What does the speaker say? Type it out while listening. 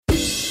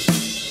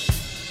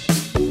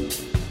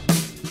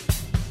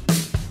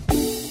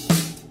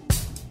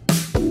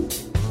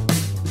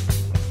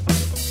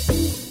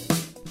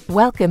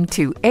Welcome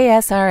to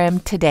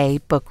ASRM Today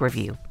Book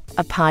Review,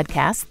 a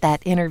podcast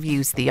that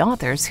interviews the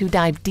authors who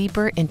dive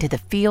deeper into the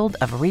field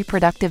of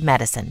reproductive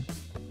medicine.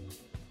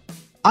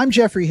 I'm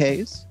Jeffrey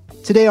Hayes.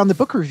 Today on the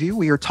book review,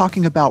 we are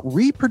talking about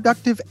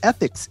reproductive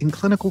ethics in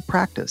clinical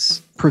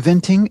practice,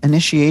 preventing,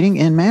 initiating,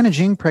 and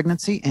managing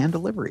pregnancy and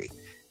delivery.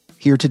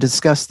 Here to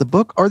discuss the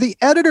book are the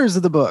editors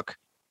of the book.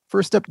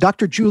 First up,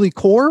 Dr. Julie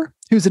Corr,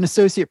 who's an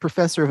associate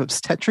professor of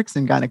obstetrics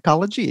and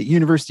gynecology at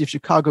University of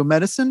Chicago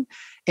Medicine,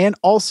 and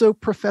also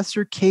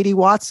Professor Katie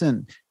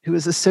Watson, who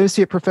is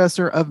associate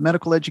professor of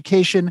medical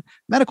education,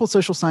 medical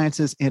social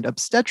sciences, and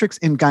obstetrics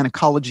and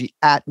gynecology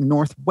at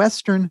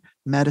Northwestern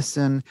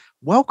Medicine.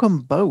 Welcome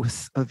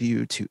both of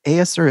you to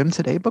ASRM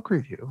Today Book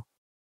Review.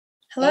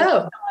 Hello. Thank you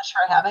so much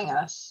for having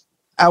us.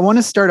 I want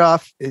to start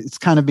off, it's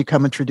kind of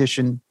become a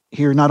tradition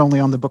here, not only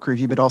on the book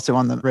review, but also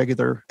on the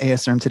regular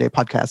ASRM Today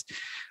podcast.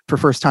 For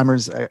first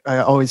timers, I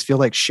always feel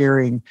like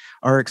sharing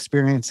our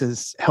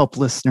experiences help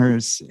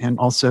listeners and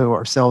also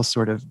ourselves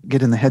sort of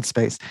get in the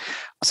headspace.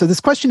 So this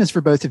question is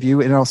for both of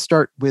you, and I'll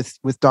start with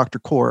Dr.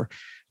 Corr.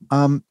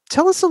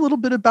 Tell us a little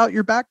bit about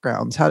your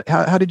backgrounds.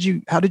 How did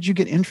you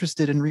get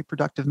interested in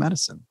reproductive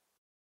medicine?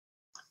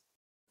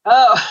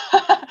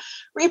 Oh,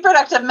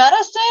 reproductive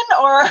medicine,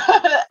 or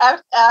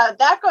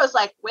that goes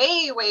like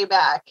way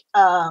back.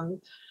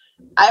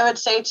 I would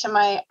say to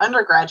my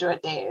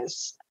undergraduate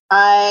days.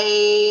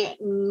 I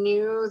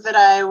knew that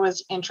I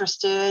was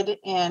interested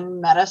in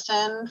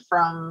medicine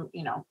from,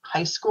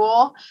 high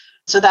school.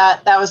 So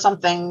that was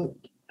something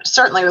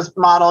certainly was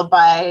modeled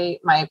by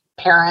my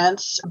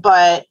parents.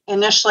 But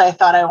initially I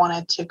thought I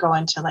wanted to go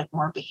into like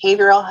more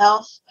behavioral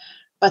health.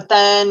 But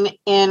then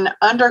in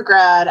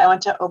undergrad, I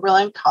went to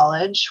Oberlin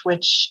College,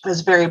 which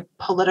was very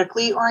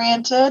politically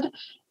oriented,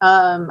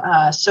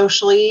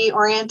 socially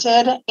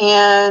oriented.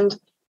 And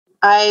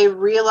I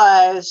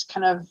realized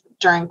kind of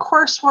during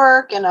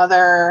coursework and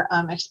other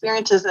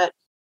experiences that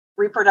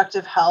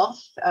reproductive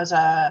health as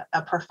a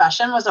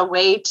profession was a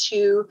way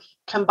to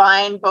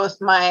combine both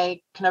my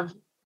kind of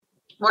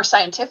more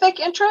scientific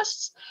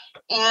interests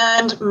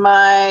and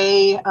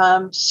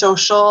my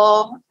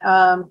social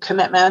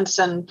commitments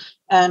and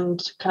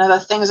kind of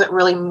the things that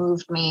really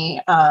moved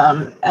me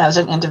as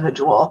an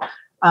individual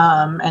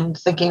and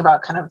thinking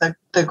about kind of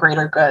the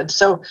greater good.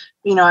 So,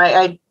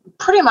 I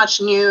pretty much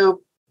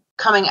knew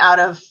coming out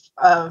of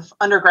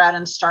undergrad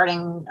and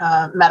starting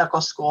medical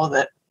school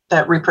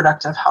that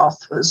reproductive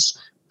health was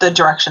the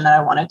direction that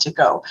I wanted to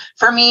go.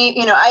 For me,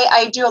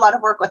 I do a lot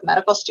of work with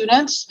medical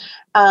students,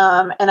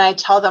 and I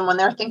tell them when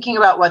they're thinking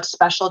about what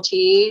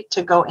specialty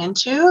to go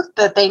into,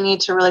 that they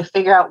need to really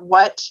figure out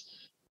what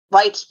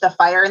lights the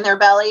fire in their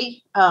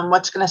belly,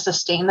 what's going to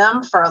sustain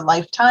them for a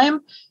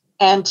lifetime.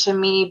 And to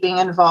me, being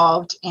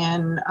involved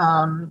in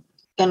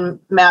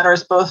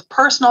matters both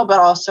personal, but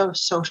also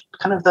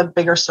kind of the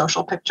bigger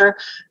social picture.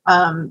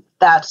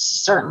 That's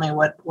certainly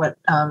what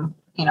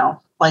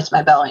lights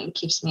my belly and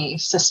keeps me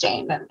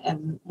sustained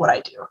in what I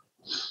do.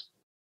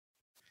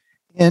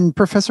 And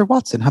Professor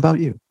Watson, how about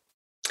you?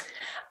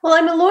 Well,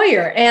 I'm a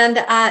lawyer, and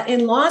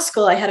in law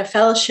school, I had a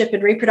fellowship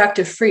in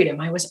reproductive freedom.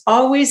 I was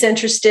always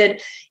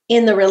interested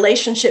in the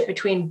relationship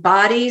between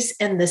bodies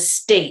and the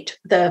state,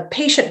 the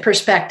patient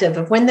perspective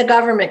of when the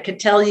government could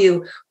tell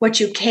you what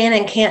you can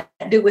and can't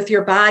do with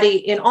your body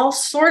in all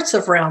sorts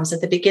of realms, at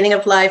the beginning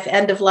of life,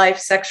 end of life,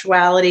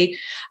 sexuality.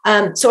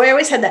 So I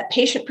always had that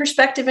patient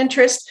perspective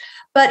interest.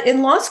 But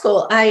in law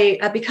school, I,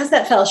 because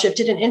that fellowship,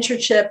 did an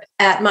internship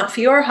at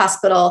Montefiore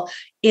Hospital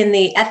in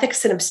the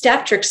ethics and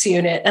obstetrics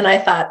unit. And I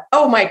thought,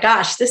 oh my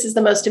gosh, this is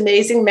the most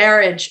amazing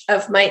marriage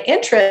of my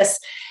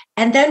interests.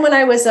 And then when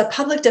I was a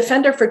public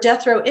defender for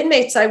death row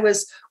inmates, I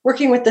was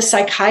working with the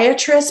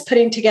psychiatrists,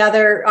 putting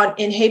together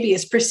in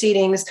habeas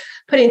proceedings,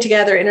 putting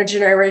together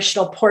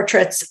intergenerational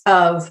portraits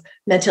of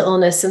mental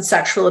illness and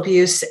sexual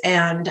abuse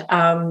and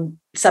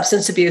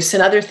substance abuse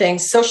and other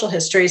things, social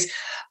histories.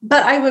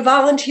 But I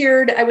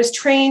volunteered. I was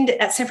trained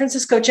at San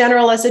Francisco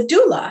General as a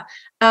doula.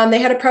 They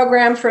had a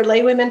program for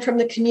laywomen from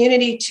the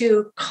community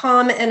to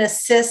come and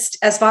assist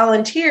as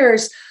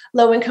volunteers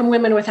low-income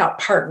women without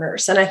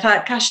partners. And I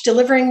thought, gosh,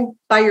 delivering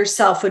by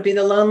yourself would be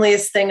the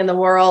loneliest thing in the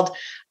world.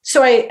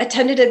 So I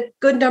attended a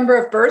good number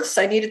of births.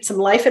 I needed some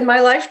life in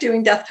my life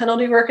doing death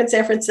penalty work in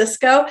San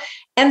Francisco.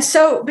 And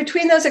so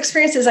between those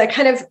experiences, I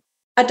kind of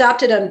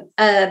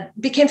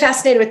became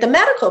fascinated with the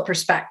medical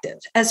perspective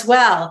as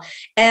well.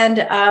 And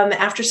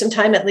after some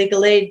time at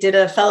Legal Aid, did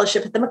a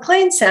fellowship at the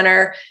McLean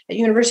Center at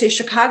University of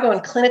Chicago in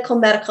clinical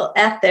medical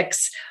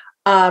ethics,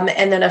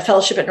 and then a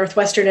fellowship at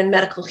Northwestern in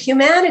medical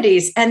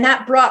humanities. And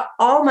that brought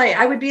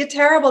I would be a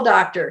terrible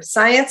doctor.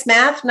 Science,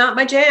 math, not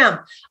my jam.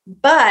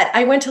 But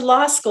I went to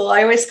law school.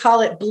 I always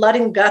call it blood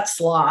and guts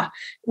law,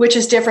 which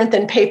is different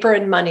than paper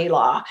and money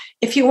law.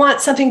 If you want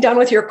something done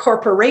with your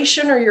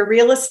corporation or your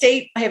real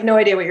estate, I have no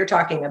idea what you're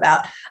talking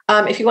about.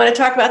 If you want to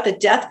talk about the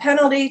death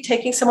penalty,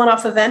 taking someone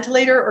off a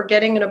ventilator or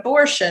getting an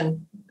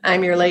abortion,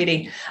 I'm your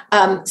lady.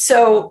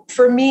 So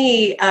for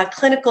me,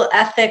 clinical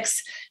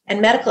ethics and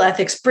medical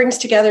ethics brings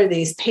together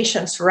these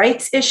patients'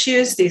 rights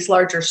issues, these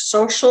larger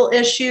social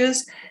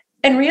issues,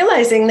 and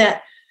realizing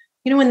that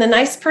when the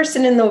nice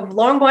person in the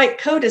long white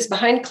coat is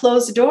behind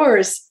closed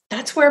doors,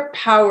 that's where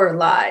power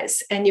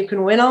lies. And you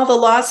can win all the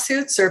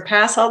lawsuits or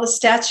pass all the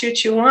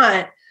statutes you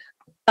want.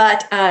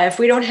 But if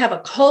we don't have a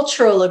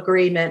cultural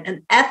agreement,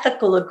 an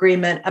ethical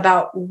agreement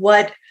about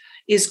what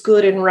is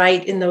good and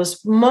right in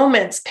those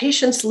moments,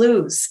 patients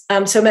lose.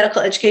 So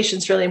medical education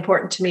is really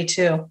important to me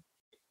too.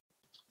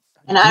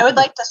 And I would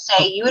like to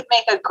say you would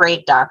make a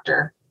great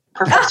doctor,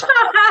 professor.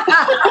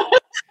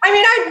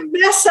 I'd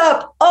mess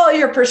up all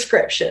your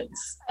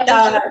prescriptions.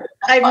 I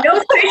have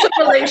no patient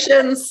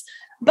relations,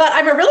 but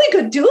I'm a really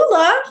good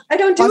doula. I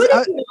don't do it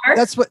anymore.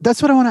 That's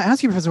what I want to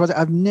ask you, Professor Watson.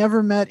 I've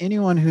never met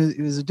anyone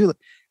who's a doula.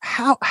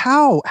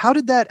 How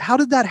did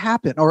that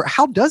happen, or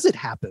how does it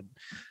happen?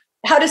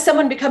 How does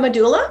someone become a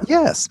doula?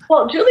 Yes.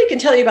 Well, Julie can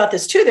tell you about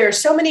this too. There are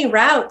so many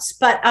routes,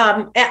 but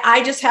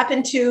I just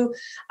happened to,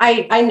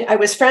 I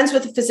was friends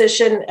with a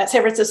physician at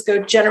San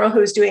Francisco General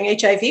who's doing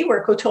HIV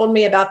work, who told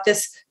me about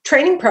this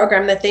training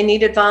program that they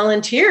needed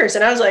volunteers.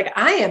 And I was like,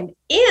 I am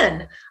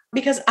in,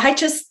 because I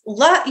just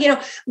love,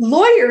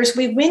 lawyers,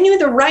 we win you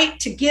the right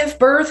to give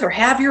birth or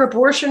have your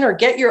abortion or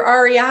get your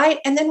REI,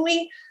 and then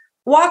we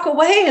walk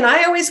away, and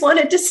I always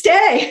wanted to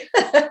stay.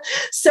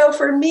 So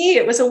for me,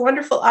 it was a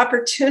wonderful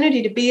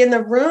opportunity to be in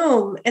the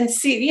room and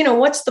see,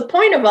 what's the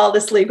point of all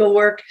this legal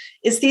work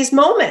is these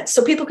moments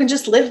so people can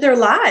just live their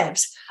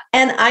lives.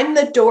 And I'm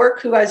the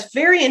dork who I was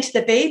very into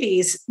the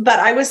babies, but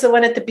I was the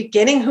one at the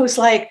beginning who's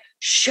like,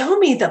 show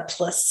me the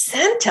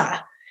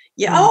placenta.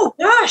 Yeah. Oh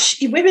gosh,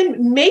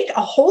 women make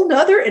a whole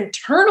nother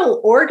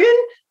internal organ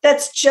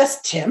that's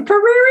just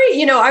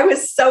temporary. I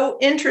was so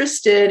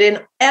interested in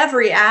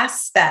every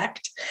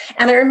aspect.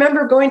 And I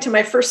remember going to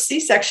my first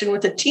C-section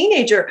with a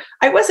teenager.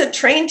 I wasn't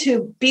trained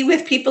to be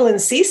with people in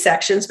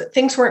C-sections, but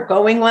things weren't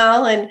going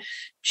well. And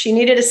she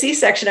needed a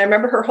C-section. I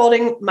remember her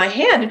holding my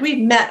hand, and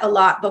we'd met a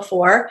lot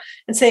before,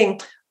 and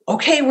saying,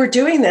 okay, we're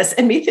doing this.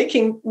 And me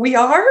thinking, we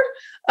are?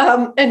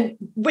 And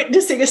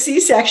witnessing a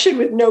C-section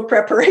with no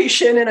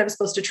preparation, and I'm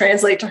supposed to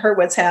translate to her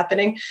what's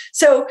happening.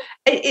 So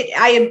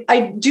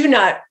I do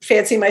not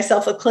fancy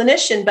myself a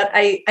clinician, but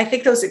I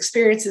think those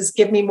experiences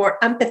give me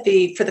more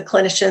empathy for the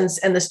clinicians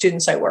and the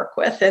students I work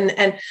with,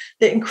 and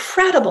the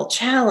incredible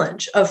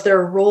challenge of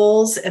their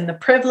roles and the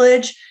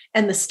privilege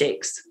and the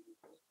stakes.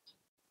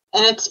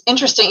 And it's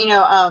interesting,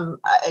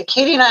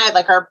 Katie and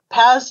I, our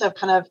paths have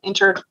kind of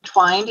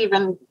intertwined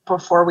even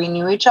before we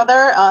knew each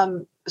other.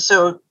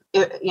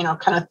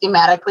 Kind of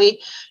thematically,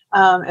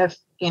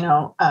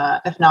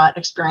 if not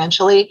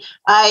experientially,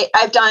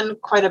 I've done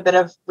quite a bit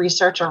of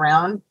research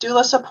around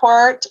doula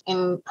support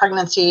in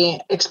pregnancy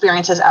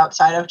experiences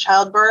outside of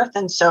childbirth.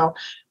 And so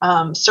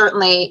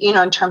certainly,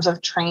 in terms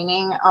of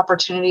training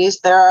opportunities,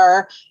 there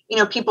are,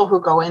 people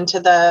who go into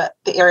the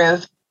area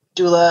of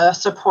doula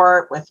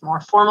support with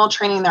more formal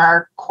training. There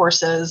are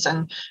courses,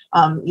 and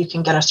you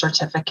can get a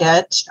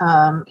certificate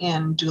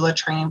in doula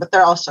training, but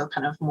they're also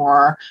kind of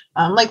more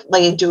like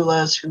lay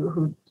doulas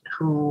who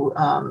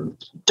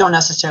don't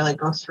necessarily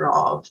go through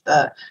all of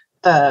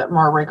the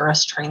more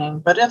rigorous training.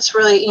 But it's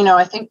really,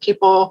 I think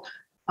people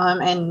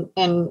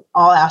in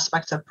all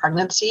aspects of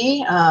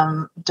pregnancy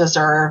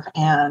deserve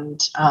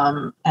and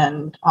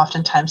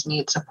oftentimes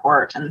need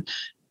support. And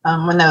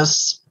when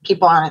those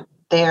people aren't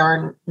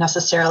there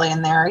necessarily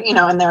in their,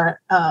 in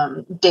their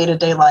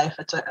day-to-day life,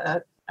 it's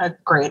a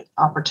great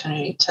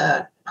opportunity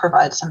to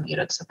provide some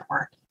needed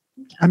support.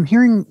 I'm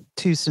hearing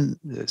too some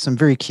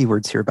very key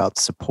words here about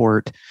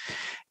support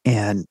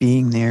and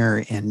being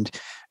there, and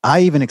I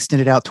even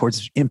extended out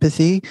towards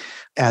empathy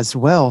as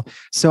well.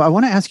 So I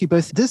want to ask you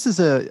both. This is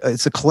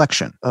it's a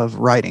collection of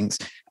writings.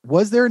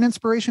 Was there an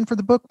inspiration for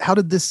the book? How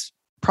did this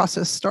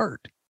process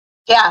start?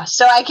 Yeah,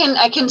 so I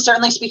can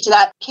certainly speak to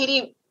that.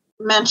 Katie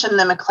mentioned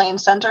the McLean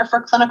Center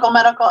for Clinical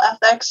Medical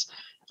Ethics,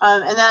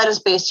 and that is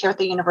based here at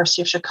the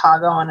University of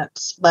Chicago, and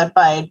it's led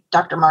by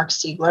Dr. Mark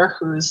Siegler,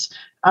 who's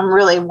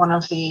really one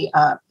of the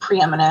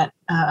preeminent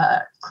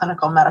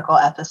clinical medical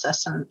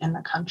ethicists in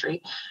the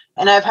country.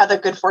 And I've had the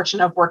good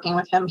fortune of working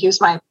with him. He was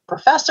my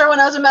professor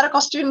when I was a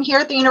medical student here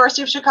at the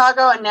University of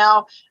Chicago, and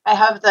now I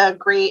have the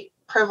great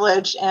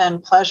privilege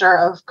and pleasure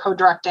of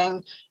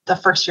co-directing the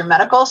first year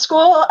medical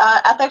school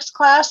ethics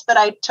class that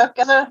I took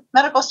as a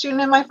medical student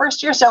in my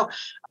first year. So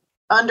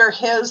under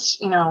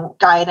his,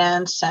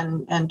 guidance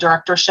and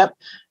directorship,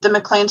 the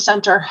McLean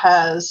Center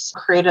has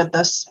created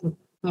this,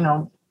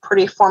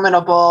 pretty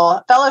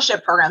formidable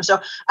fellowship program. So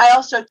I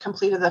also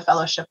completed the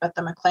fellowship at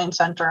the McLean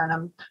Center, and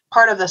I'm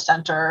part of the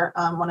center,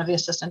 one of the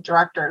assistant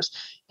directors.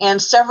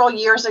 And several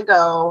years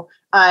ago,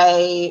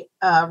 I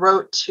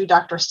wrote to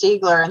Dr.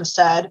 Siegler and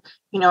said,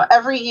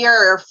 every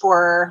year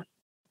for,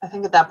 I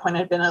think at that point it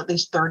had been at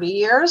least 30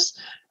 years,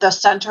 the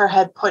center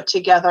had put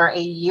together a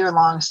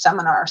year-long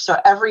seminar. So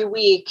every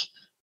week,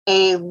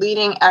 a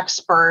leading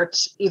expert,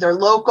 either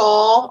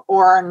local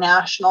or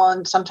national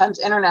and sometimes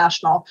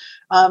international,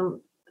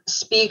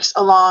 speaks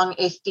along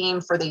a theme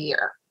for the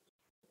year.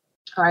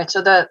 All right,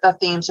 so the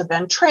themes have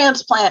been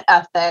transplant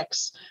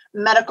ethics,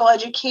 medical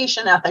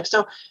education ethics.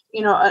 So,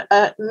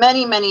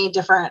 many, many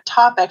different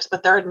topics,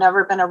 but there had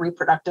never been a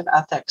reproductive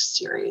ethics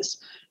series.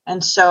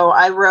 And so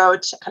I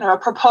wrote kind of a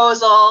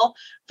proposal,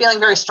 feeling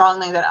very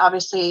strongly that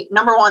obviously,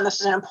 number one, this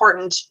is an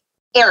important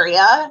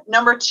area.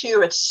 Number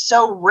two, it's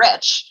so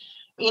rich.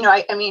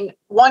 I mean,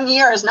 1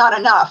 year is not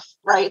enough,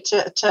 right,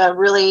 to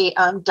really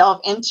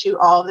delve into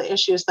all of the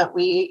issues that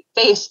we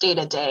face day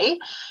to day.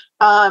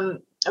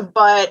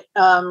 But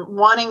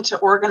wanting to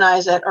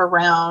organize it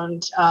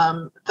around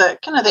the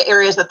kind of the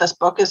areas that this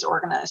book is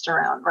organized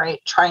around, right?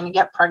 Trying to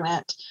get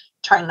pregnant,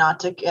 trying not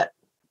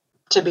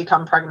to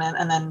become pregnant,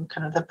 and then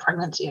kind of the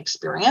pregnancy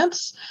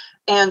experience.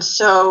 And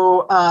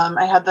so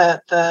I had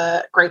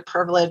the great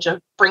privilege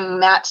of bringing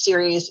that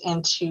series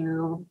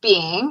into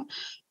being.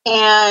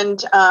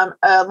 And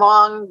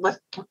along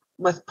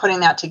with putting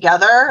that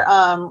together,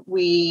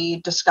 we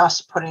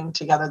discussed putting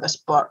together this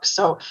book.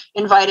 So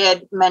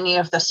invited many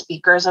of the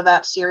speakers of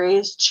that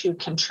series to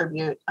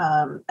contribute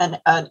an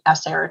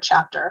essay or a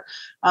chapter.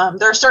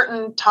 There are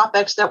certain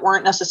topics that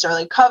weren't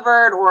necessarily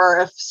covered, or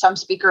if some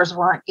speakers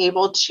weren't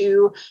able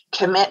to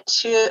commit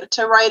to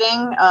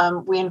writing,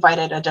 we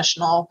invited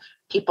additional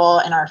people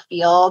in our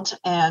field.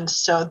 And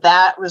so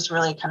that was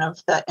really kind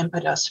of the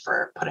impetus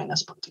for putting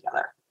this book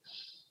together.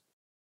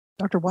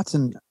 Dr.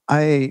 Watson,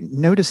 I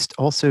noticed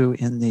also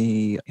in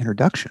the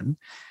introduction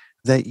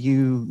that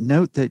you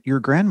note that your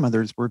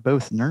grandmothers were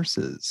both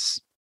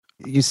nurses.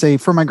 You say,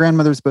 for my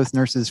grandmothers, both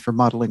nurses, for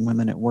modeling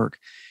women at work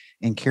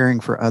and caring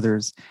for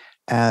others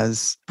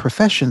as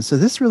professions. So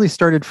this really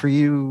started for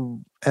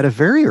you at a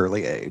very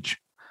early age.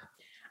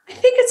 I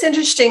think it's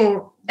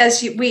interesting,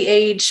 as we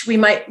age, we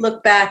might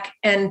look back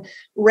and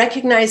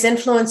recognize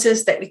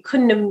influences that we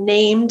couldn't have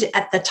named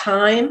at the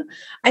time.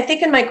 I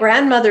think in my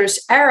grandmother's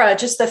era,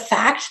 just the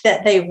fact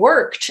that they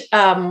worked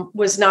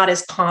was not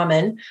as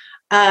common.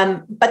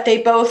 But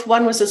they both,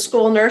 one was a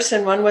school nurse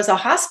and one was a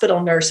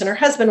hospital nurse, and her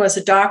husband was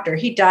a doctor.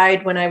 He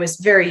died when I was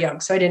very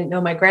young, so I didn't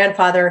know my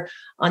grandfather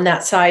on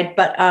that side,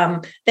 but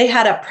they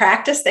had a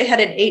practice. They had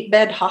an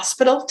 8-bed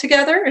hospital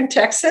together in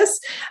Texas.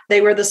 They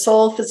were the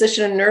sole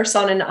physician and nurse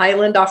on an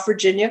island off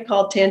Virginia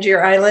called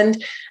Tangier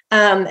Island.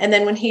 And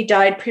then when he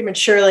died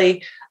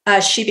prematurely,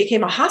 she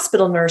became a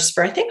hospital nurse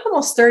for, I think,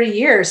 almost 30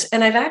 years.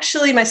 And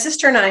my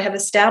sister and I have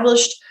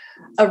established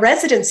a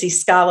residency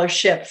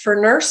scholarship for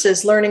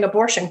nurses learning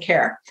abortion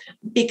care,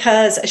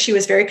 because she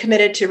was very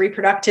committed to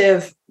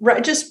reproductive,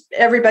 just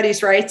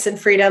everybody's rights and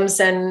freedoms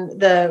and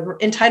the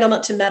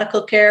entitlement to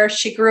medical care.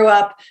 She grew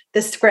up,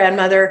 this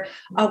grandmother,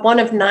 one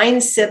of 9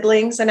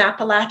 siblings in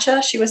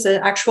Appalachia. She was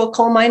an actual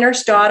coal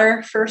miner's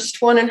daughter,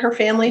 first one in her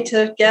family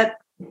to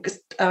get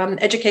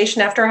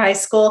education after high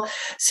school.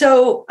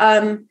 So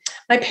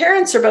my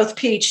parents are both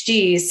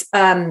PhDs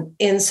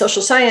in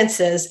social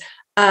sciences,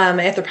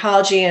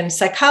 anthropology and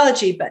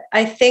psychology. But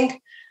I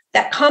think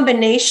that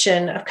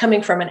combination of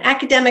coming from an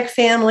academic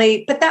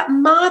family, but that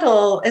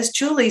model, as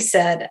Julie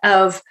said,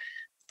 of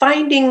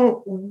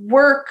finding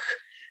work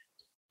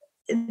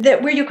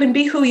that where you can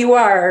be who you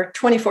are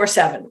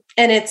 24/7.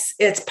 And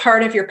it's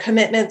part of your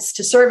commitments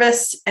to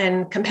service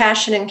and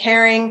compassion and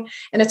caring.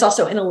 And it's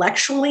also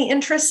intellectually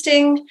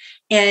interesting,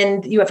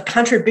 and you have a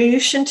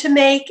contribution to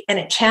make, and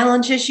it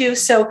challenges you.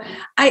 So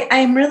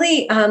I'm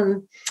really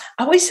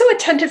always so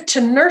attentive to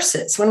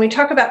nurses. When we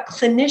talk about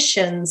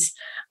clinicians,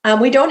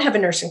 we don't have a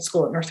nursing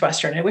school at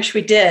Northwestern. I wish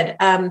we did.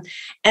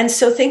 And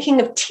so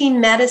thinking of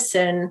teen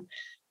medicine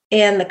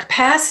and the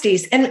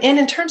capacities, and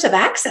in terms of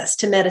access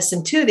to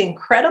medicine too, the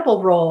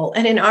incredible role.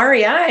 And in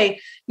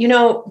REI,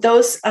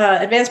 those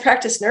advanced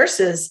practice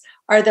nurses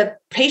are the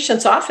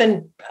patient's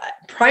often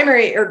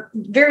primary or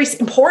very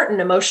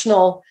important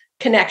emotional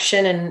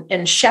connection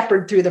and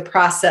shepherd through the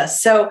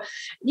process. So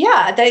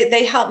yeah,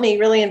 they helped me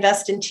really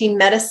invest in teen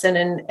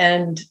medicine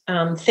and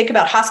think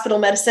about hospital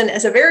medicine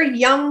as a very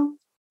young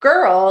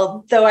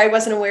girl, though I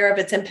wasn't aware of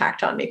its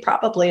impact on me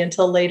probably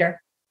until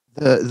later.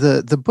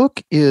 The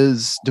book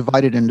is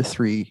divided into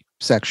 3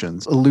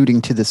 sections,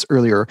 alluding to this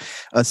earlier.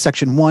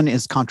 Section 1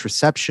 is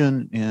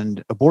contraception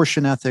and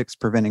abortion ethics,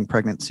 preventing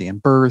pregnancy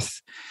and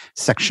birth.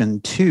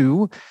 Section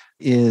 2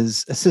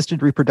 is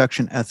assisted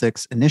reproduction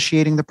ethics,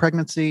 initiating the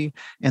pregnancy.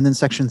 And then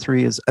section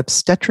 3 is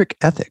obstetric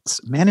ethics,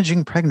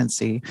 managing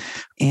pregnancy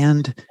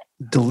and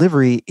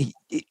delivery.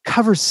 It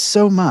covers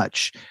so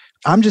much.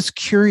 I'm just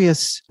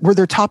curious, were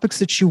there topics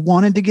that you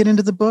wanted to get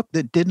into the book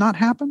that did not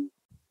happen?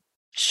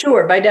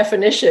 Sure, by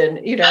definition,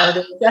 when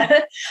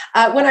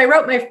I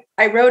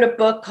wrote a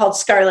book called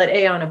Scarlet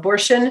A on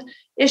abortion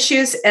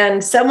issues,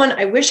 and someone,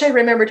 I wish I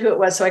remembered who it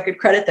was so I could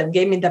credit them,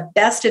 gave me the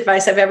best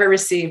advice I've ever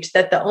received,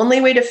 that the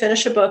only way to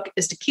finish a book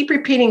is to keep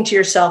repeating to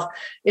yourself,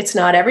 it's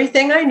not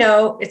everything I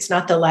know, it's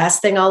not the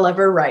last thing I'll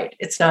ever write.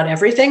 It's not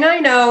everything I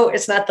know,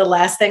 it's not the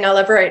last thing I'll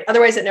ever write.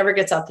 Otherwise, it never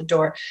gets out the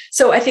door.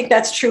 So I think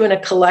that's true in a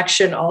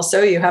collection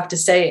also. You have to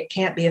say it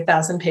can't be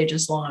 1,000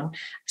 pages long.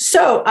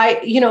 So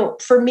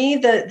for me,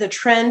 the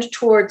trend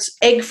towards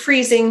egg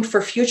freezing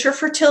for future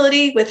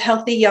fertility with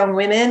healthy young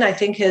women, I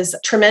think is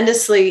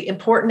tremendously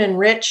important and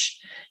rich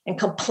and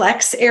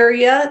complex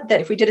area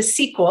that if we did a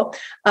sequel,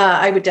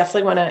 I would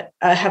definitely want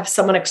to have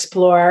someone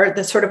explore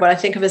the sort of what I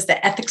think of as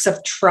the ethics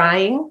of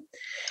trying.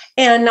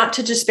 And not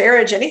to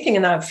disparage anything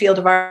in the field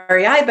of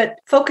REI, but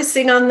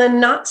focusing on the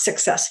not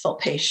successful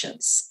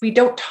patients. We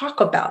don't talk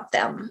about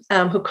them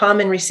who come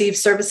and receive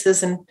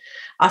services and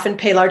often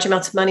pay large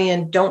amounts of money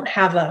and don't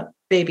have a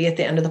baby at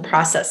the end of the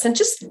process. And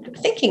just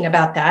thinking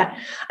about that,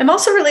 I'm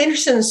also really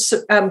interested in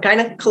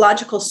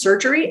gynecological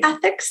surgery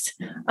ethics,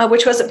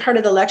 which wasn't part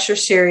of the lecture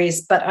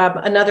series, but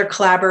another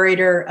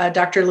collaborator,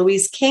 Dr.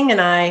 Louise King,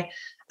 and I,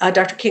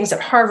 Dr. King's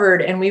at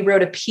Harvard, and we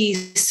wrote a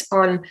piece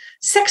on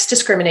sex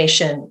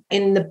discrimination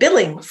in the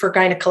billing for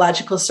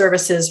gynecological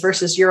services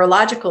versus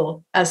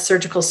urological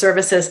surgical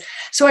services.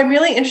 So I'm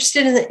really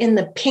interested in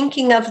the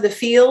pinking of the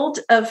field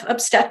of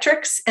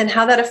obstetrics and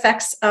how that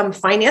affects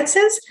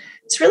finances.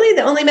 It's really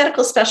the only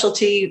medical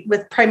specialty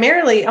with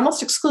primarily,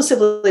 almost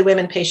exclusively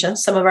women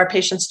patients. Some of our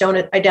patients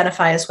don't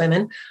identify as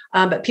women,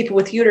 but people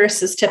with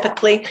uteruses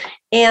typically,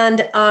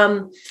 and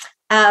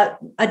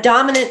a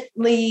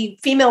dominantly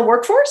female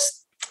workforce.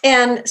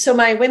 And so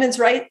my women's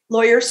right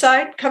lawyer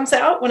side comes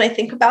out when I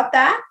think about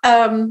that.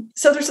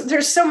 So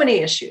there's so many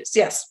issues.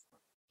 Yes.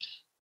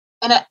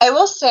 And I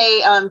will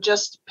say,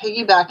 just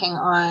piggybacking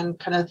on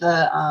kind of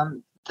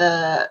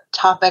the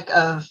topic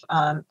of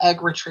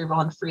egg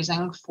retrieval and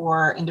freezing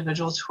for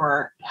individuals who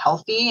are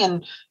healthy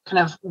and kind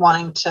of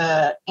wanting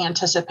to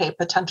anticipate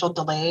potential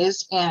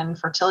delays in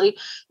fertility.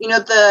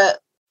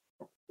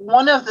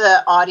 One of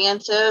the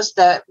audiences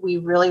that we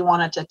really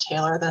wanted to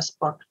tailor this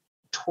book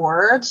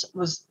towards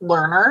was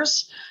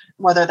learners,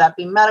 whether that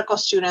be medical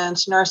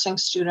students, nursing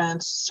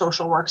students,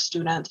 social work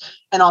students,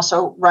 and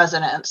also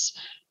residents.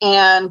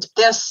 And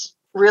this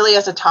really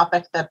is a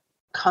topic that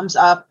comes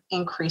up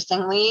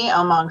increasingly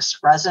amongst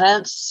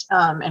residents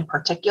in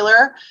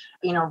particular.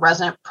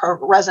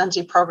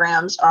 Residency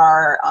programs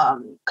are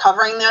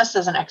covering this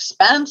as an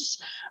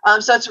expense.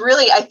 So it's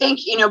really, I think,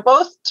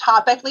 both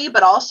topically,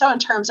 but also in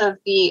terms of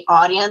the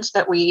audience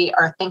that we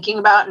are thinking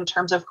about in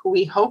terms of who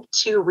we hope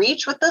to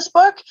reach with this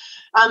book.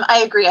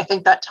 I agree. I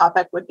think that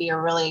topic would be a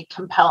really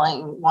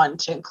compelling one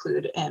to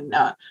include in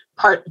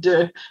part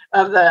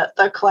of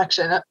the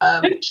collection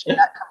of should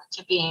that come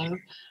to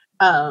being.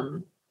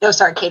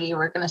 Sorry, Katie, you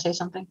were going to say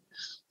something.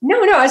 No,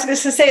 I was going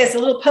to say, as a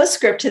little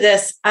postscript to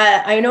this,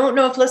 I don't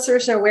know if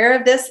listeners are aware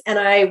of this, and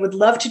I would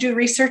love to do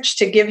research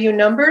to give you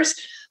numbers,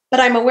 but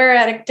I'm aware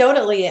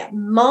anecdotally at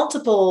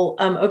multiple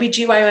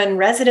OBGYN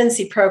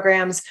residency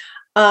programs,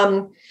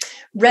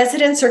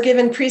 residents are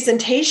given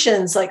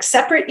presentations like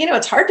separate,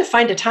 it's hard to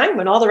find a time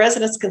when all the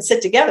residents can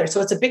sit together.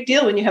 So it's a big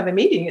deal when you have a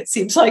meeting. It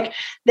seems like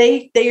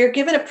they are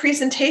given a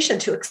presentation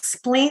to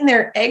explain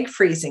their egg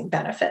freezing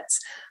benefits.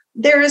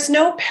 There is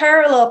no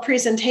parallel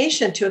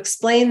presentation to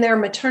explain their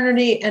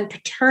maternity and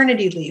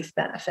paternity leave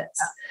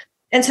benefits.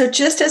 And so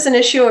just as an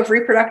issue of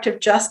reproductive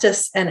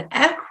justice and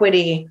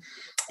equity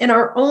in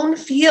our own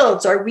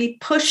fields, are we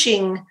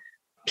pushing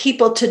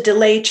people to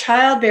delay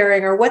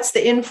childbearing, or what's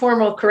the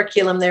informal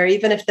curriculum there,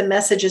 even if the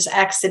message is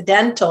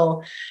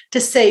accidental,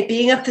 to say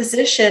being a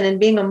physician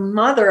and being a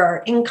mother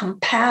are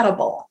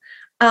incompatible?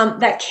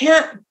 That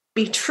can't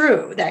be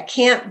true. That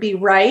can't be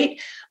right.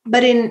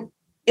 But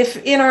if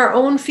in our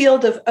own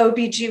field of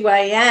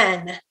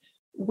OBGYN,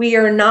 we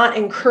are not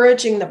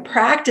encouraging the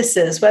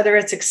practices, whether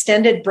it's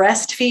extended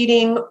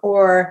breastfeeding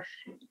or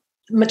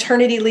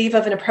maternity leave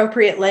of an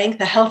appropriate length,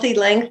 a healthy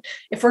length,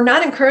 if we're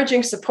not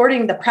encouraging,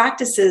 supporting the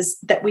practices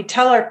that we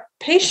tell our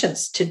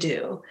patients to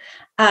do,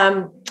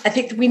 I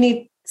think we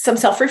need some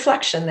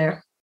self-reflection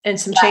there and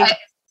some change.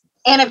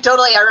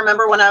 Anecdotally, I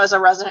remember when I was a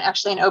resident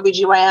actually in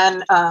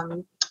OBGYN,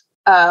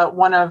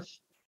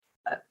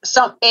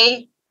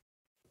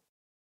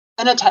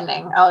 an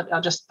attending,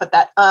 I'll just put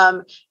that,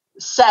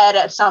 said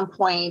at some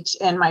point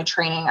in my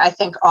training, I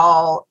think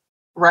all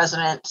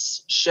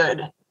residents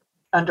should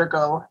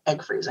undergo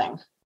egg freezing,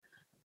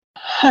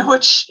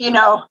 which,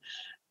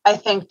 I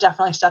think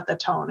definitely set the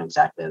tone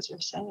exactly as you're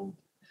saying.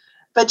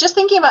 But just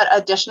thinking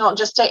about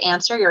just to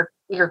answer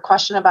your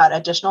question about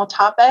additional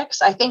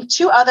topics, I think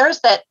two others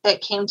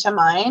that came to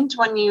mind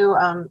when you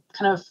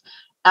kind of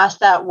asked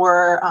that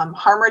were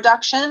harm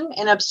reduction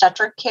in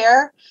obstetric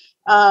care.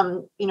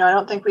 I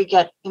don't think we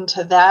get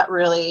into that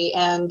really.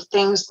 And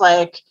things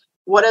like,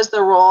 what is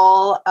the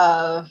role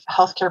of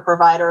healthcare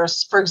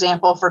providers, for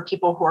example, for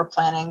people who are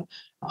planning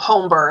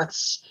home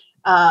births?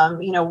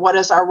 What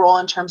is our role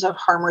in terms of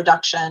harm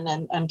reduction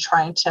and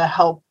trying to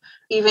help,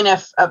 even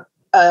if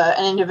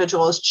an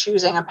individual is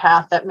choosing a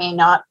path that may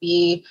not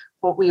be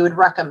what we would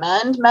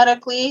recommend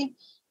medically?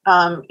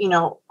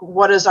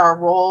 What is our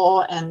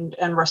role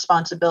and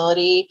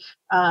responsibility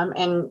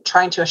in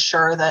trying to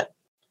assure that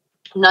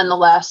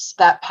nonetheless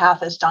that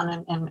path is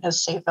done in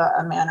as safe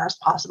a manner as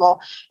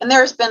possible? And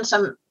there's been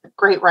some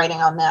great writing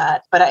on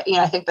that, but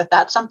I think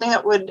that's something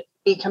that would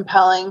be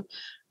compelling.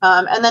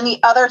 And then the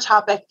other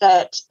topic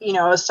that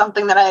is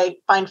something that I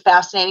find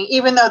fascinating,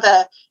 even though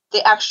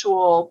the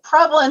actual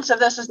prevalence of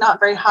this is not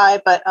very high,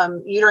 but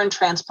uterine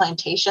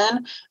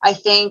transplantation, I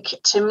think,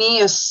 to me,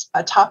 is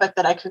a topic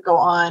that I could go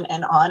on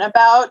and on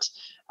about.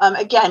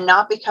 Again,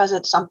 not because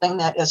it's something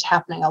that is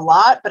happening a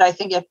lot, but I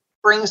think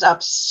brings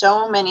up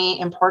so many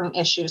important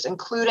issues,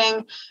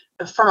 including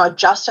from a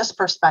justice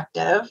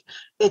perspective.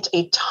 It's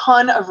a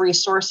ton of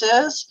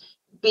resources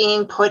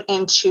being put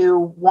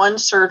into one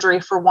surgery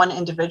for one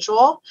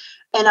individual.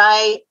 And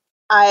I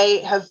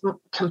have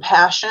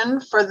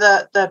compassion for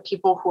the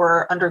people who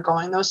are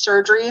undergoing those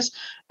surgeries.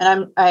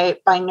 And I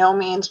by no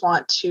means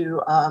want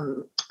to,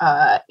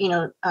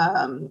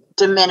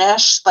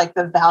 diminish like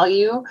the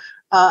value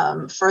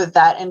for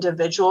that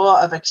individual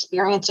of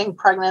experiencing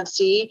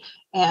pregnancy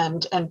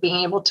and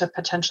being able to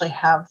potentially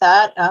have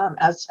that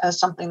as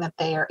something that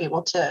they are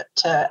able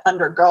to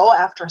undergo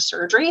after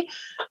surgery.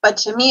 But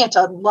to me, it's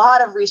a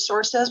lot of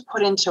resources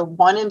put into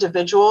one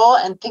individual,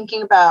 and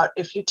thinking about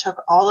if you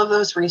took all of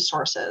those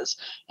resources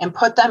and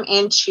put them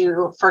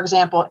into, for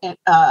example,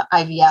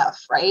 IVF,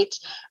 right?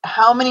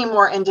 How many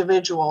more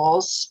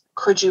individuals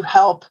could you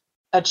help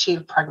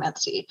achieve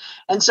pregnancy?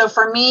 And so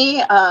for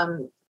me,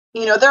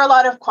 there are a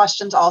lot of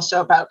questions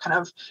also about kind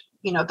of,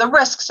 the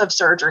risks of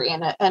surgery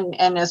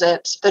and is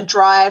it the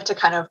drive to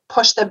kind of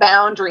push the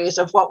boundaries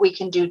of what we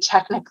can do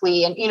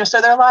technically? And, so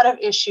there are a lot of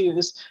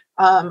issues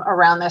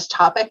around this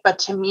topic, but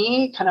to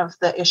me, kind of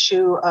the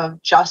issue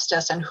of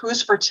justice and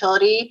whose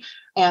fertility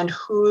and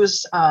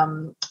whose,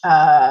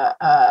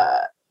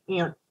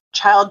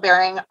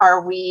 childbearing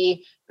are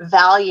we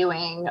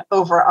valuing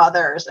over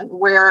others, and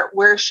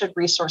where should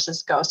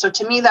resources go? So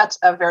to me, that's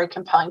a very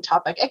compelling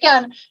topic.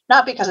 Again,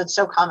 not because it's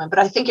so common, but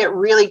I think it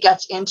really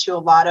gets into a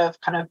lot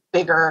of kind of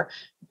bigger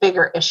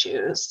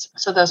issues.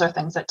 So those are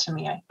things that to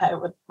me, I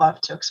would love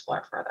to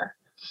explore further.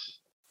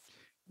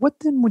 What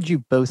then would you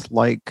both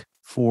like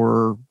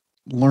for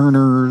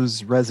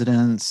learners,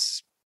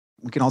 residents?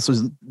 We can also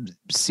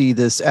see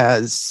this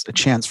as a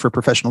chance for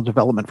professional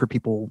development for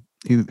people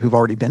who've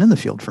already been in the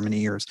field for many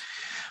years.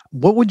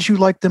 What would you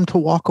like them to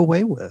walk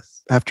away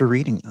with after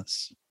reading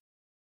this?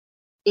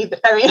 We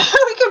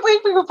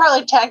could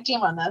probably tag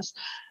team on this.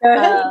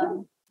 I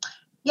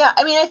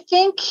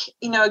think,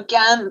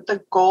 again,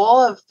 the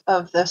goal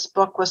of this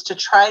book was to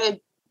try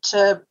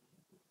to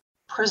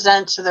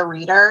present to the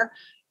reader,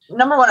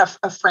 number one,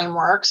 a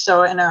framework.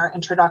 So in our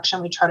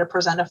introduction, we try to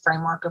present a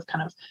framework of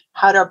kind of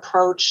how to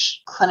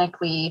approach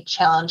clinically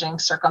challenging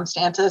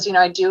circumstances.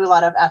 I do a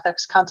lot of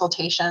ethics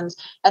consultations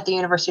at the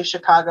University of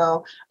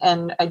Chicago,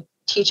 and I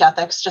teach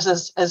ethics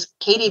just as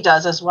Katie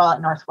does as well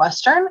at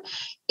Northwestern.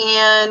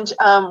 And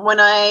when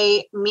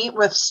I meet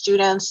with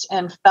students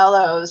and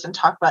fellows and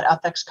talk about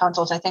ethics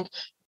consults,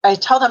 I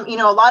tell them,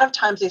 a lot of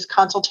times these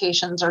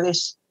consultations or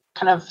these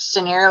kind of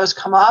scenarios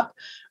come up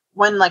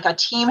when like a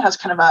team has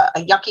kind of a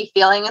yucky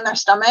feeling in their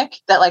stomach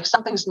that like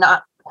something's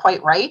not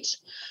quite right.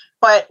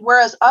 But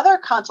whereas other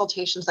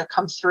consultations that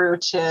come through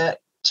to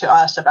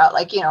us about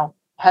like,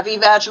 heavy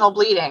vaginal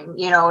bleeding,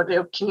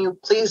 can you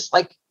please,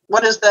 like,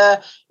 what is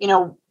the,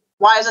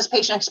 why is this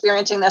patient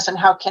experiencing this, and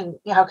how can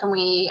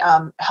we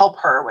help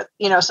her with,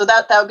 so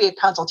that would be a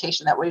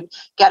consultation that we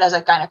get as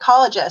a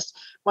gynecologist.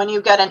 When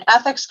you get an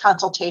ethics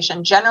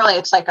consultation, generally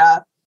it's like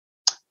a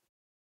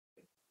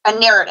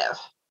narrative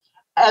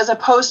as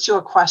opposed to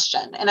a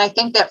question. And I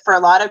think that for a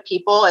lot of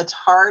people, it's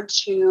hard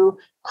to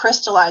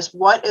crystallize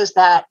what is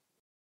that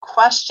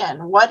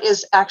question, what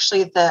is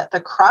actually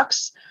the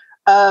crux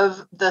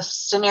of the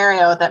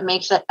scenario that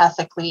makes it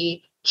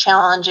ethically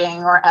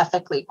challenging or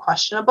ethically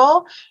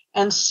questionable.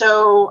 And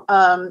so,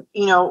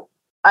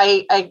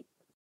 I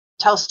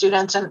tell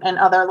students and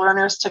other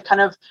learners to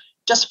kind of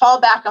just fall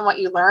back on what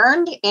you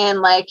learned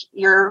in like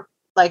your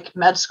like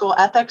med school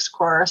ethics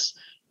course.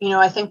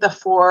 I think the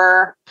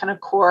 4 kind of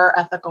core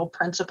ethical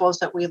principles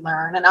that we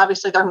learn, and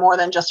obviously they're more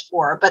than just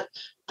 4, but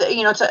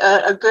it's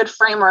a good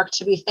framework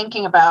to be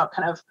thinking about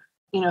kind of,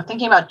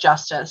 thinking about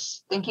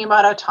justice, thinking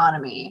about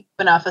autonomy,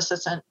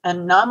 beneficence,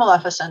 and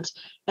non-maleficence.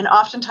 And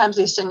oftentimes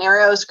these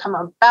scenarios come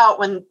about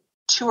when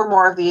 2 or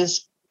more of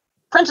these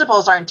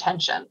principles are in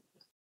tension.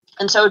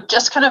 And so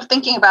just kind of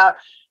thinking about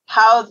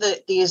how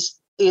these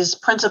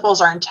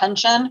principles are in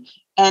tension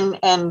and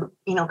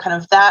kind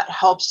of that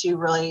helps you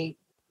really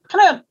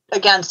kind of,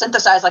 again,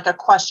 synthesize like a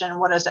question,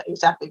 what is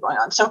exactly going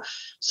on? So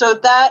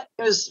that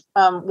was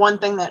one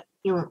thing that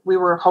we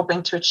were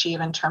hoping to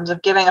achieve in terms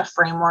of giving a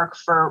framework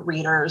for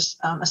readers,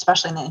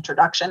 especially in the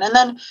introduction, and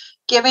then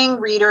giving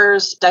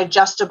readers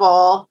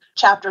digestible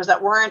chapters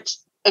that weren't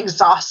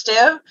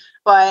exhaustive,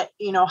 but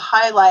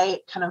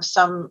highlight kind of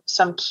some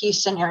key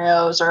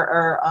scenarios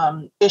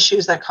or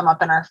issues that come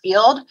up in our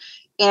field,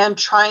 and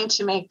trying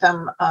to make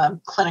them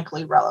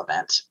clinically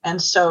relevant.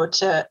 And so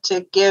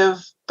to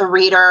give the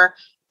reader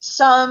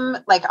some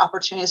like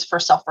opportunities for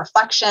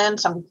self-reflection,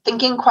 some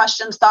thinking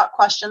questions, thought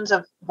questions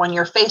of when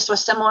you're faced with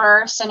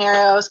similar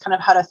scenarios, kind of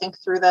how to think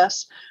through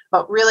this.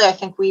 But really, I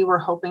think we were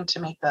hoping to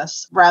make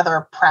this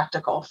rather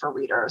practical for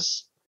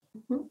readers.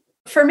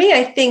 For me,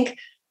 I think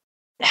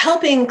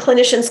helping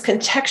clinicians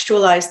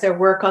contextualize their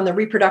work on the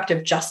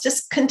reproductive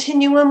justice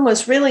continuum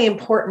was really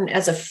important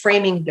as a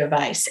framing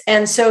device.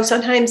 And so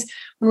sometimes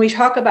when we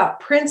talk about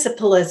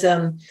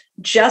principalism,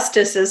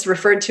 justice is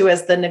referred to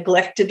as the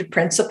neglected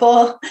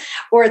principle,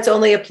 or it's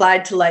only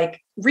applied to like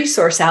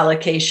resource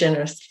allocation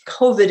or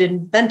COVID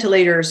and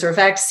ventilators or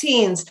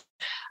vaccines.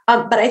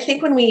 But I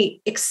think when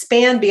we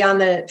expand beyond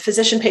the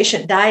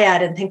physician-patient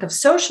dyad and think of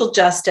social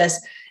justice,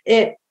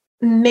 it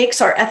makes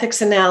our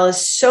ethics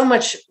analysis so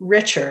much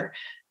richer,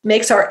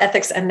 makes our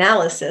ethics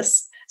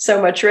analysis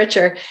so much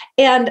richer.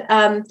 And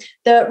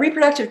the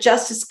reproductive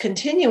justice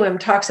continuum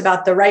talks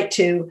about the right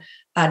to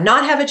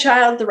not have a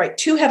child, the right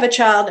to have a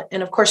child,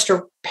 and of course,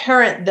 to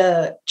parent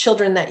the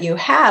children that you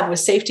have with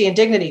safety and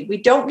dignity. We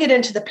don't get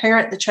into the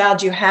parent the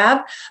child you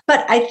have,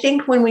 but I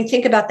think when we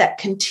think about that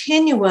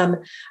continuum,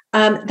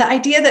 the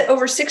idea that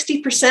over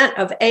 60%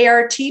 of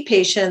ART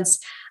patients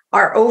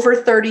are over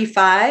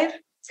 35,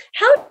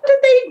 how did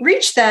they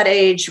reach that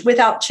age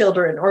without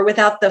children or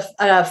without the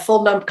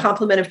full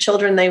complement of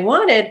children they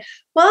wanted?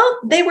 Well,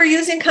 they were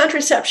using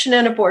contraception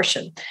and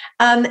abortion.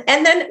 And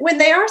then when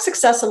they are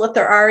successful with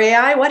their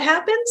REI, what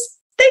happens?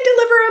 They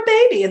deliver a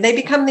baby and they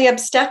become the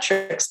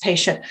obstetrics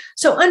patient.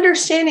 So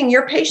understanding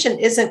your patient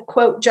isn't,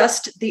 quote,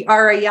 just the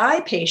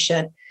REI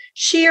patient.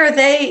 She or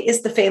they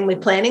is the family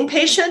planning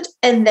patient,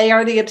 and they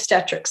are the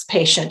obstetrics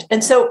patient.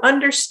 And so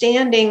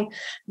understanding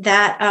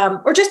that,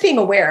 or just being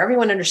aware,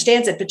 everyone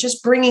understands it, but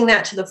just bringing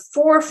that to the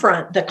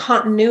forefront, the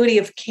continuity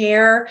of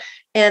care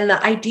and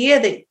the idea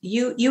that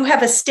you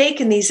have a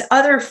stake in these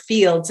other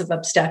fields of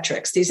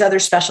obstetrics, these other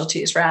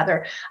specialties,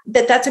 rather,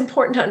 that's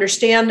important to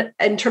understand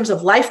in terms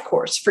of life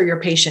course for your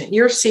patient.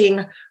 You're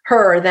seeing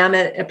her or them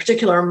at a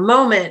particular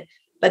moment,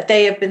 but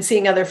they have been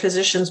seeing other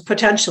physicians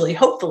potentially,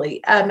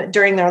 hopefully,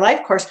 during their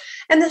life course.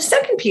 And the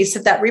second piece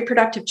of that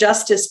reproductive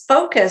justice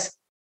focus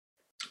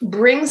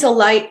brings a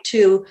light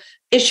to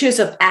issues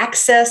of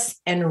access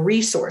and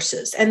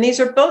resources. And these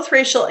are both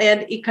racial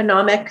and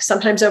economic,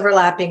 sometimes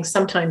overlapping,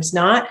 sometimes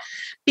not.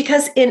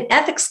 Because in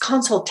ethics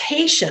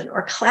consultation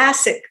or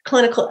classic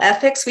clinical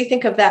ethics, we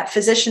think of that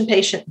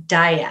physician-patient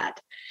dyad.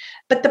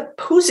 But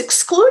who's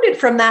excluded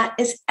from that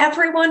is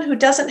everyone who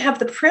doesn't have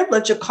the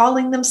privilege of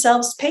calling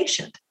themselves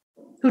patient,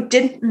 who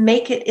didn't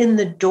make it in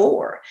the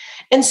door.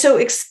 And so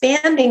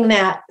expanding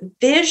that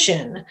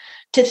vision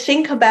to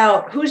think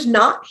about who's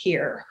not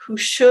here, who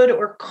should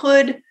or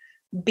could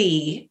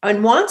be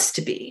and wants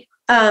to be,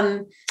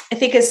 I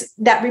think is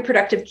that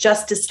reproductive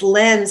justice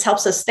lens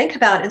helps us think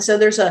about. And so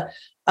there's a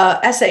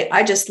essay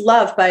I just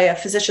love by a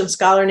physician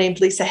scholar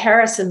named Lisa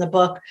Harris in the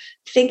book,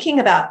 thinking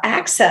about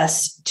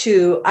access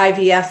to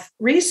IVF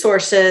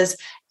resources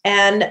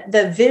and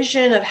the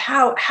vision of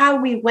how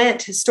we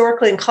went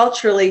historically and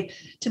culturally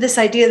to this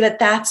idea that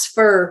that's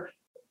for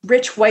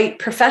rich white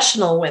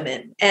professional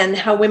women and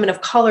how women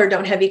of color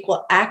don't have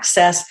equal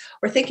access,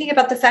 or thinking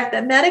about the fact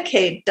that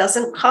Medicaid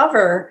doesn't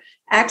cover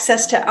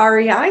access to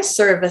REI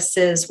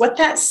services, what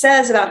that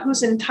says about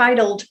who's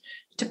entitled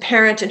to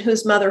parent and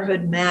whose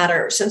motherhood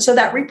matters. And so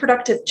that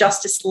reproductive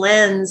justice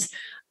lens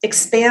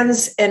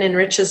expands and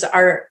enriches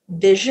our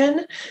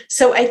vision.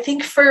 So I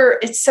think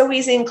it's so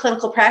easy in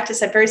clinical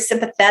practice. I'm very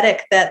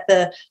sympathetic that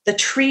the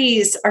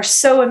trees are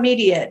so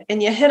immediate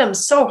and you hit them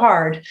so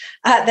hard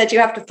that you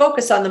have to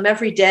focus on them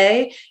every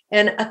day.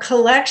 And a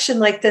collection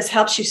like this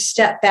helps you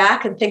step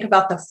back and think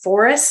about the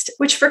forest,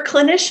 which for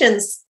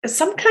clinicians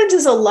sometimes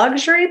is a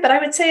luxury, but I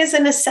would say is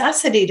a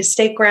necessity to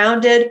stay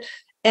grounded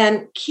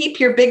and keep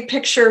your big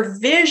picture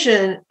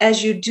vision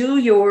as you do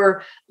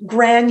your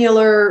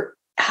granular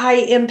high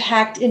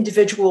impact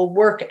individual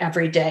work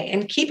every day,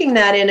 and keeping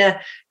that in a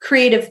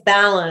creative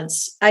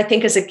balance, I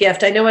think is a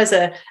gift. I know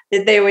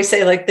they always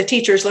say like the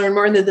teachers learn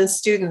more than the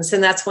students,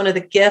 and that's one of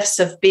the gifts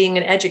of being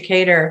an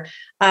educator.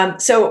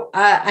 So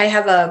I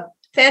have a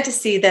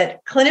fantasy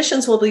that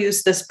clinicians will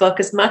use this book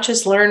as much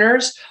as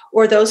learners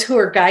or those who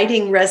are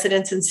guiding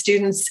residents and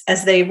students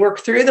as they work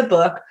through the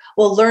book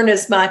will learn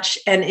as much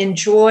and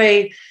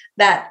enjoy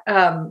that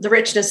the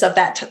richness of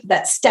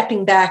that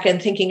stepping back and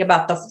thinking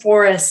about the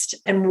forest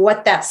and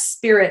what that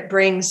spirit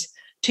brings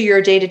to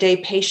your day-to-day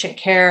patient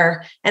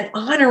care, and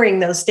honoring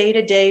those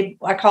day-to-day,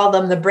 I call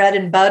them the bread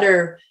and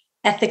butter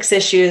ethics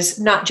issues,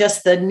 not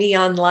just the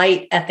neon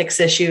light ethics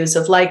issues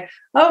of like,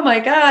 oh my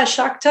gosh,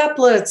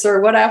 octuplets or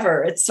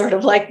whatever. It's sort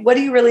of like, what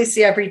do you really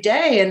see every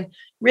day? And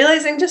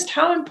realizing just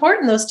how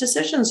important those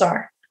decisions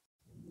are.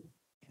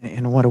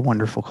 And what a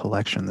wonderful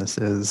collection this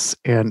is.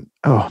 And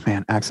oh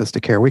man, access to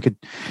care. We could,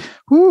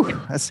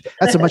 that's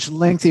a much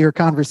lengthier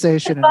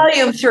conversation.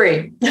 Volume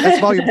 3.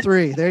 That's volume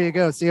 3. There you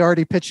go. See,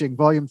 already pitching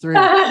volume 3.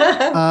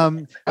 I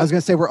was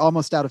going to say we're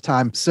almost out of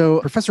time.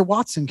 So Professor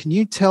Watson, can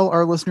you tell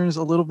our listeners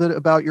a little bit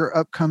about your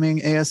upcoming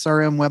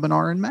ASRM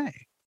webinar in May?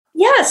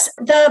 Yes,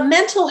 the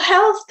mental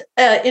health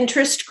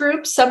interest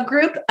group,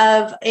 subgroup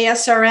of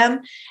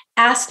ASRM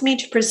asked me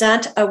to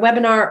present a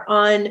webinar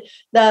on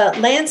the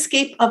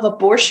landscape of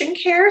abortion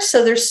care.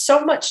 So there's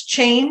so much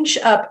change,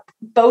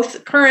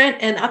 both current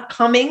and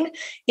upcoming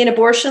in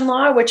abortion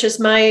law, which is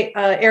my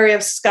area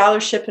of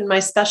scholarship and my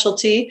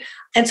specialty.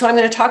 And so I'm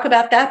going to talk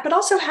about that, but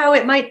also how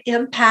it might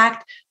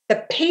impact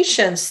the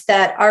patients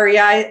that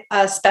REI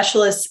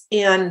specialists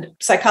and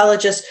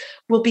psychologists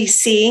will be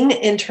seeing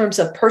in terms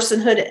of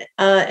personhood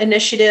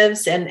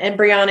initiatives and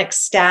embryonic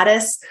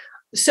status.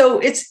 So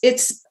it's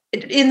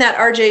in that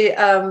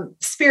RJ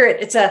spirit,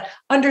 it's a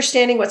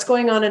understanding what's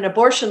going on in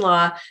abortion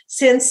law,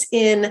 since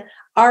in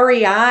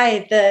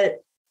REI, the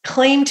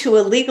claim to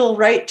a legal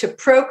right to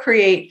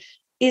procreate,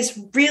 is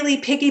really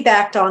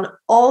piggybacked on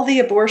all the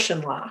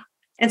abortion law.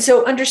 And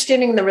so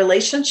understanding the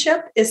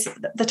relationship is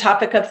the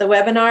topic of the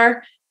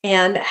webinar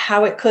and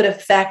how it could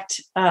affect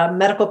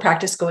medical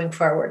practice going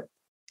forward.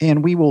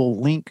 And we will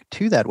link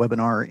to that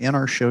webinar in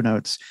our show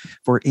notes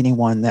for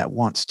anyone that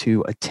wants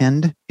to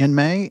attend in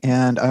May.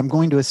 And I'm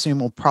going to assume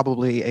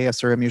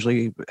ASRM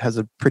usually has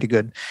a pretty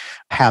good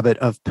habit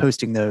of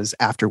posting those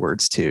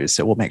afterwards too.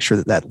 So we'll make sure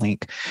that that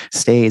link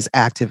stays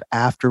active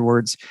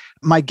afterwards.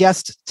 My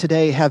guests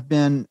today have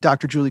been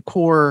Dr. Julie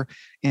Corr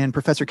and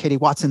Professor Katie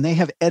Watson. They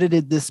have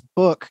edited this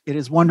book. It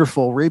is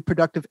wonderful.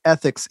 Reproductive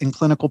Ethics in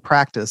Clinical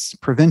Practice,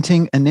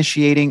 Preventing,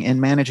 Initiating,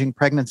 and Managing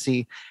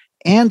Pregnancy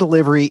and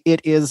Delivery. It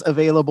is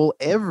available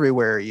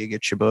everywhere you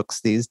get your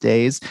books these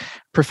days.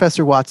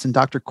 Professor Watson,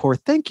 Dr. Corr,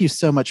 thank you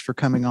so much for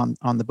coming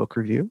on the book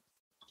review.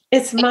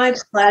 It's my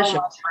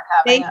pleasure.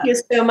 Thank you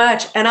so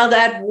much. And I'll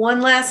add one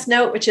last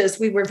note, which is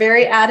we were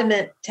very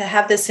adamant to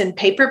have this in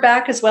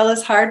paperback as well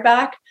as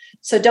hardback.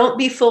 So don't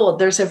be fooled.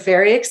 There's a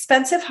very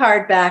expensive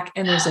hardback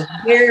and there's a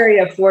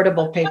very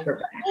affordable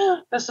paperback.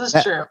 This is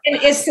true.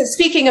 And it's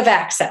speaking of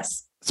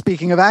access.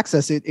 Speaking of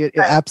access,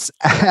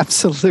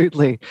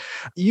 absolutely.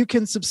 You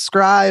can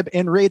subscribe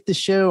and rate the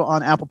show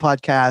on Apple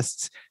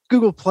Podcasts,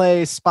 Google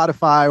Play,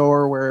 Spotify,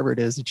 or wherever it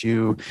is that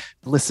you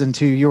listen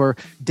to your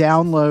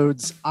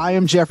downloads. I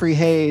am Jeffrey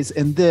Hayes,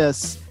 and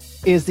this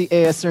is the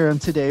ASRM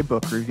Today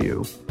Book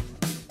Review.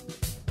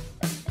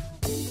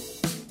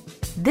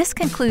 This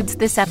concludes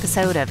this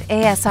episode of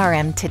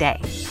ASRM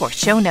Today. For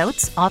show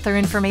notes, author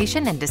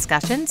information, and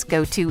discussions,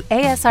 go to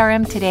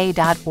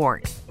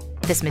asrmtoday.org.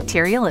 This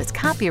material is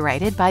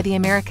copyrighted by the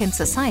American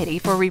Society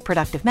for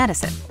Reproductive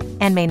Medicine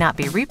and may not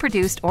be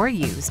reproduced or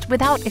used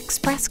without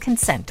express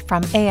consent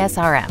from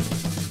ASRM.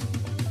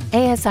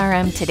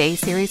 ASRM Today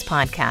series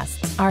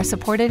podcasts are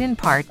supported in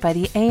part by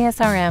the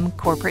ASRM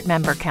Corporate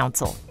Member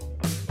Council.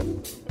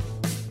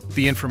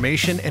 The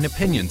information and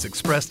opinions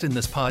expressed in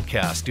this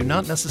podcast do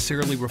not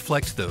necessarily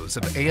reflect those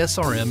of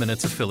ASRM and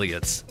its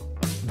affiliates.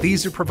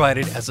 These are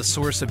provided as a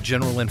source of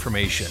general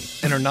information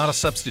and are not a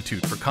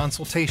substitute for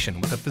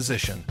consultation with a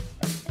physician.